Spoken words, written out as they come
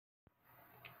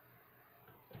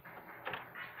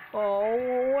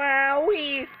Oh,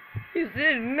 wowie! Is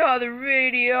this another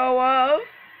video of...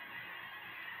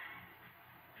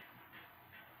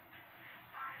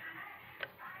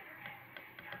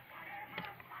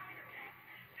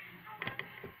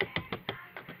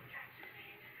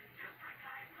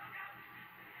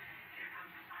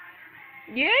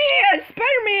 Yeah,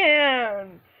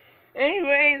 Spider-Man!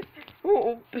 Anyways,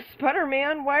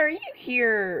 Spider-Man, why are you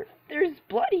here? There's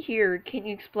blood here. Can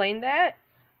you explain that?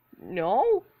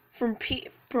 No?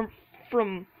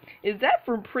 Is that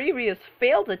from previous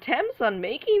failed attempts on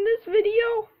making this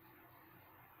video?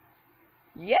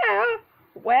 Yeah.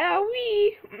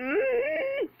 Wowie.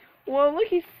 Well, look,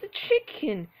 he's the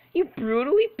chicken. He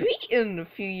brutally beaten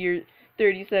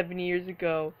 37 years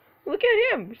ago. Look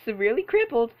at him, severely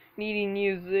crippled, needing to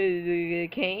use a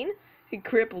cane, a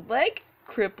crippled leg,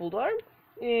 crippled arm,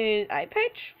 eye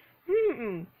patch.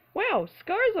 Wow,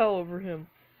 scars all over him.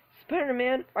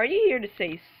 Spider-Man, are you here to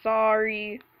say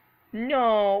sorry?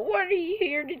 No, what are you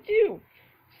here to do?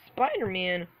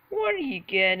 Spider-Man, what are you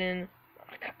getting?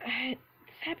 This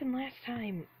happened last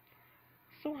time.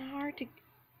 So hard to...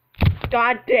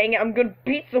 God dang it, I'm gonna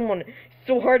beat someone. It's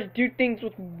so hard to do things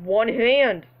with one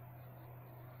hand.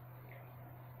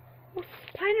 Oh,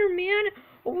 Spider-Man,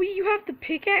 you have the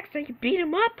pickaxe that you beat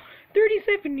him up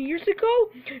 37 years ago?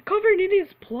 Covered in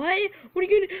his blood? What are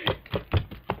you gonna...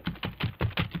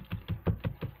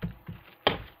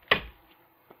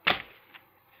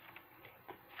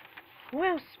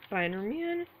 Well,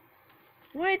 Spider-Man,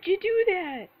 why'd you do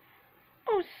that?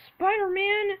 Oh,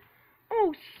 Spider-Man!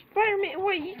 Oh, Spider-Man,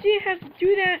 wait, you didn't have to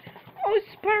do that. Oh,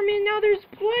 Spider-Man, now there's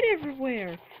blood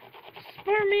everywhere.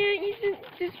 Spider-Man,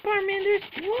 there's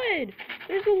blood.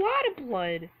 There's a lot of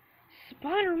blood.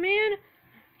 Spider-Man,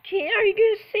 are you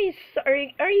gonna say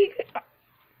sorry? Are you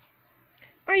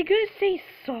gonna say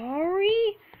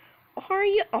sorry? Are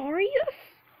you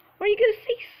gonna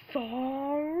say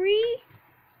sorry?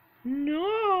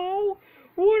 No.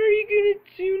 What are you gonna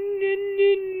do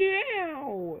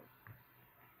now?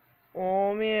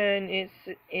 Oh man,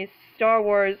 it's Star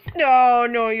Wars.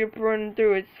 No, you're burning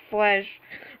through its flesh.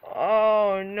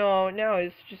 Oh no, now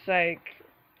it's just like,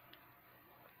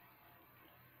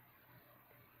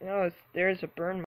 there's a burn